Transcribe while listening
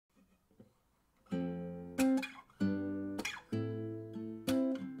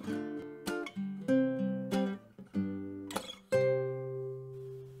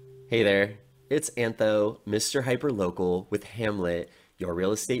Hey there, it's Antho, Mr. Hyperlocal with Hamlet, your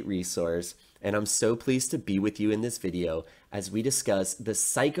real estate resource, and I'm so pleased to be with you in this video as we discuss the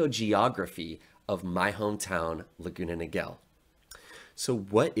psychogeography of my hometown, Laguna Niguel. So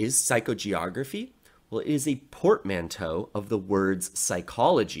what is psychogeography? Well, it is a portmanteau of the words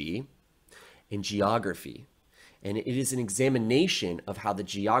psychology and geography, and it is an examination of how the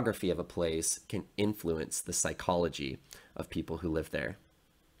geography of a place can influence the psychology of people who live there.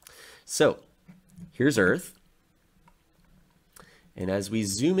 So here's Earth, and as we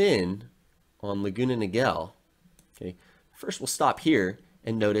zoom in on Laguna Niguel, okay, first we'll stop here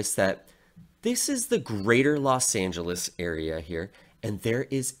and notice that this is the greater Los Angeles area here, and there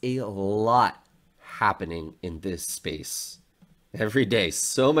is a lot happening in this space. Every day,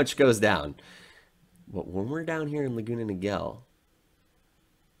 so much goes down. But when we're down here in Laguna Niguel,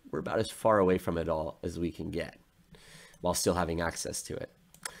 we're about as far away from it all as we can get, while still having access to it.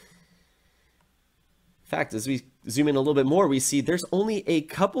 In fact, as we zoom in a little bit more, we see there's only a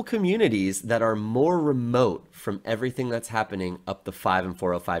couple communities that are more remote from everything that's happening up the 5 and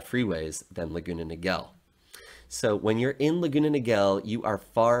 405 freeways than Laguna Niguel. So when you're in Laguna Niguel, you are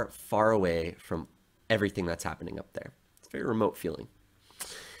far, far away from everything that's happening up there. It's a very remote feeling.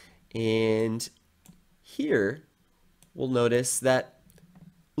 And here, we'll notice that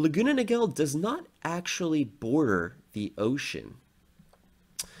Laguna Niguel does not actually border the ocean.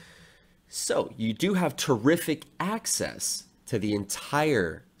 So you do have terrific access to the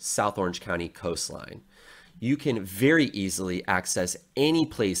entire South Orange County coastline. You can very easily access any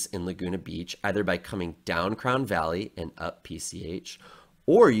place in Laguna Beach, either by coming down Crown Valley and up PCH,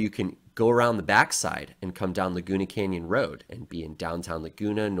 or you can go around the backside and come down Laguna Canyon Road and be in downtown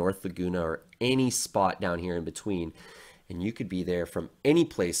Laguna, North Laguna, or any spot down here in between. And you could be there from any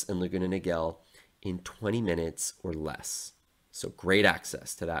place in Laguna Niguel in 20 minutes or less. So great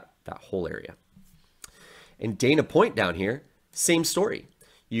access to that whole area. And Dana Point down here, same story.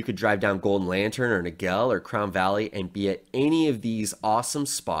 You could drive down Golden Lantern or Niguel or Crown Valley and be at any of these awesome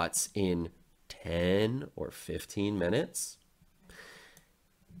spots in 10 or 15 minutes.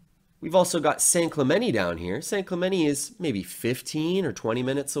 We've also got San Clemente down here. San Clemente is maybe 15 or 20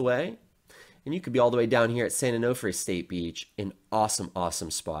 minutes away. And you could be all the way down here at San Onofre State Beach, an awesome,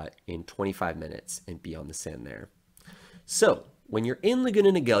 awesome spot in 25 minutes and be on the sand there. So when you're in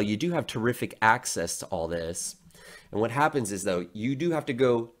Laguna Niguel, you do have terrific access to all this. And what happens is, though, you do have to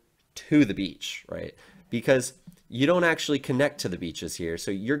go to the beach, right? Because you don't actually connect to the beaches here.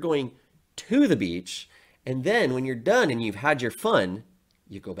 So you're going to the beach. And then when you're done and you've had your fun,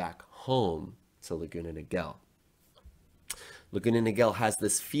 you go back home to Laguna Niguel. Laguna Niguel has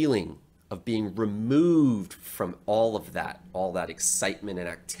this feeling of being removed from all that excitement and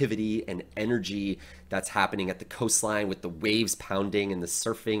activity and energy that's happening at the coastline with the waves pounding and the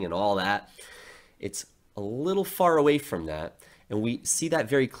surfing and all that. It's a little far away from that, and we see that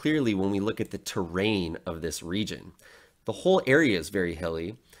very clearly when we look at the terrain of this region. The whole area is very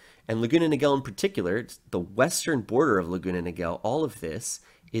hilly, and Laguna Niguel in particular, the western border of Laguna Niguel, all of this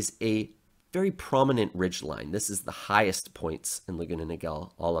is a very prominent ridge line. This is the highest points in Laguna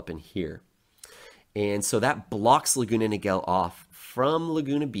Niguel, all up in here. And so that blocks Laguna Niguel off from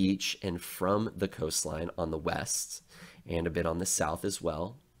Laguna Beach and from the coastline on the west and a bit on the south as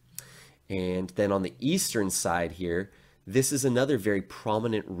well. And then on the eastern side here, this is another very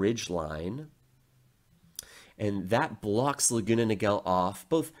prominent ridge line. And that blocks Laguna Niguel off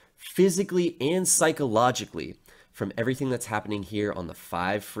both physically and psychologically from everything that's happening here on the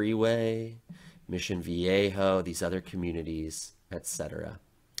 5 freeway, Mission Viejo, these other communities, etc.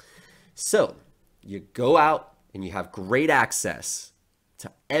 So you go out and you have great access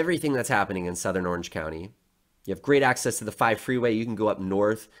to everything that's happening in Southern Orange County. You have great access to the 5 freeway. You can go up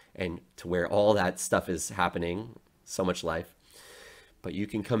north and to where all that stuff is happening. So much life. But you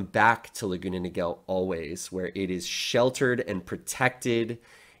can come back to Laguna Niguel always, where it is sheltered and protected.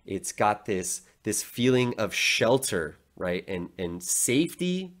 It's got this feeling of shelter, right? And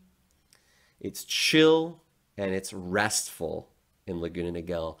safety. It's chill and it's restful in Laguna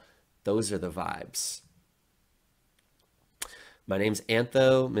Niguel. Those are the vibes. My name's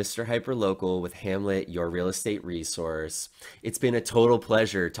Antho, Mr. Hyperlocal with Hamlet, your real estate resource. It's been a total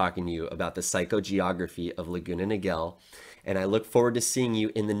pleasure talking to you about the psychogeography of Laguna Niguel, and I look forward to seeing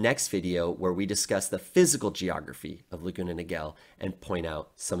you in the next video where we discuss the physical geography of Laguna Niguel and point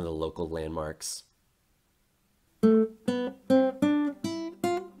out some of the local landmarks.